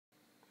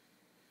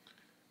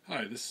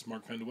Hi, this is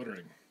Mark Van de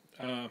Wettering.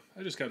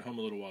 I just got home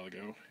a little while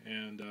ago,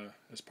 and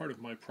as part of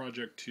my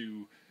project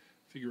to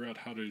figure out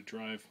how to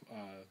drive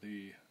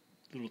the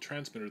little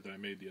transmitter that I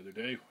made the other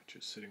day, which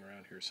is sitting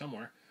around here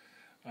somewhere,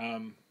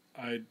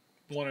 I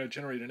want to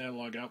generate an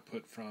analog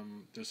output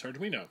from this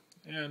Arduino.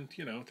 And,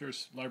 you know,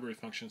 there's library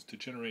functions to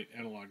generate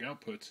analog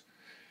outputs,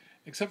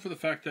 except for the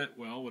fact that,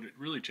 well, what it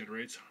really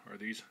generates are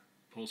these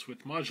pulse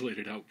width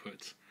modulated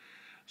outputs.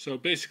 So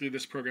basically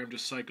this program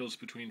just cycles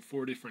between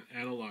 4 different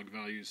analog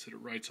values that it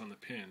writes on the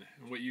pin.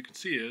 And what you can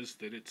see is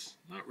that it's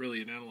not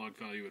really an analog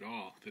value at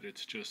all, that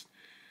it's just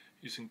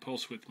using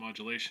pulse width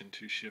modulation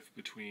to shift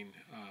between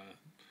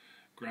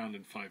ground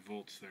and 5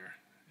 volts there.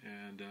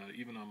 And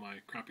even on my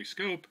crappy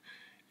scope,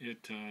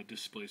 it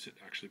displays it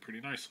actually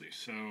pretty nicely.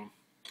 So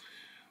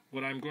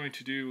what I'm going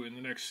to do in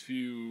the next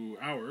few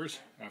hours,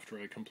 after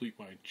I complete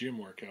my gym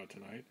workout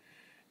tonight,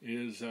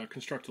 is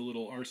construct a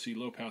little RC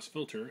low-pass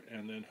filter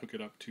and then hook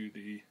it up to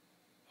the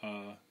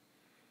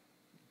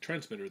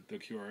transmitter, the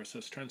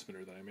QRSS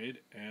transmitter that I made,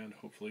 and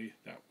hopefully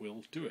that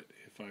will do it.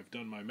 If I've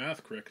done my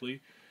math correctly,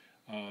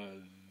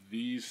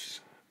 these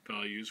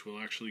values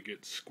will actually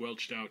get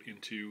squelched out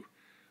into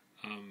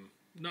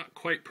not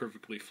quite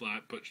perfectly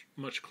flat, but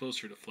much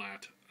closer to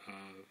flat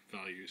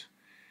values,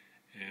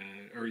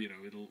 and or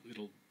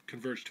it'll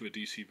converge to a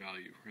DC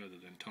value rather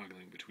than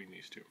toggling between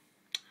these two.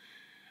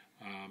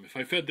 If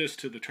I fed this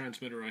to the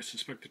transmitter, I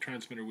suspect the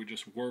transmitter would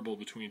just warble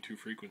between 2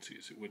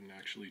 frequencies. It wouldn't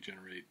actually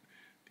generate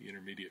the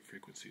intermediate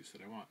frequencies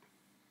that I want.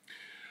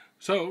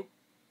 So,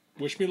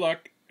 wish me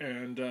luck,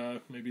 and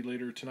maybe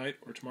later tonight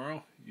or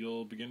tomorrow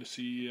you'll begin to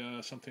see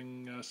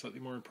something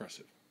slightly more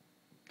impressive.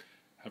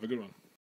 Have a good one.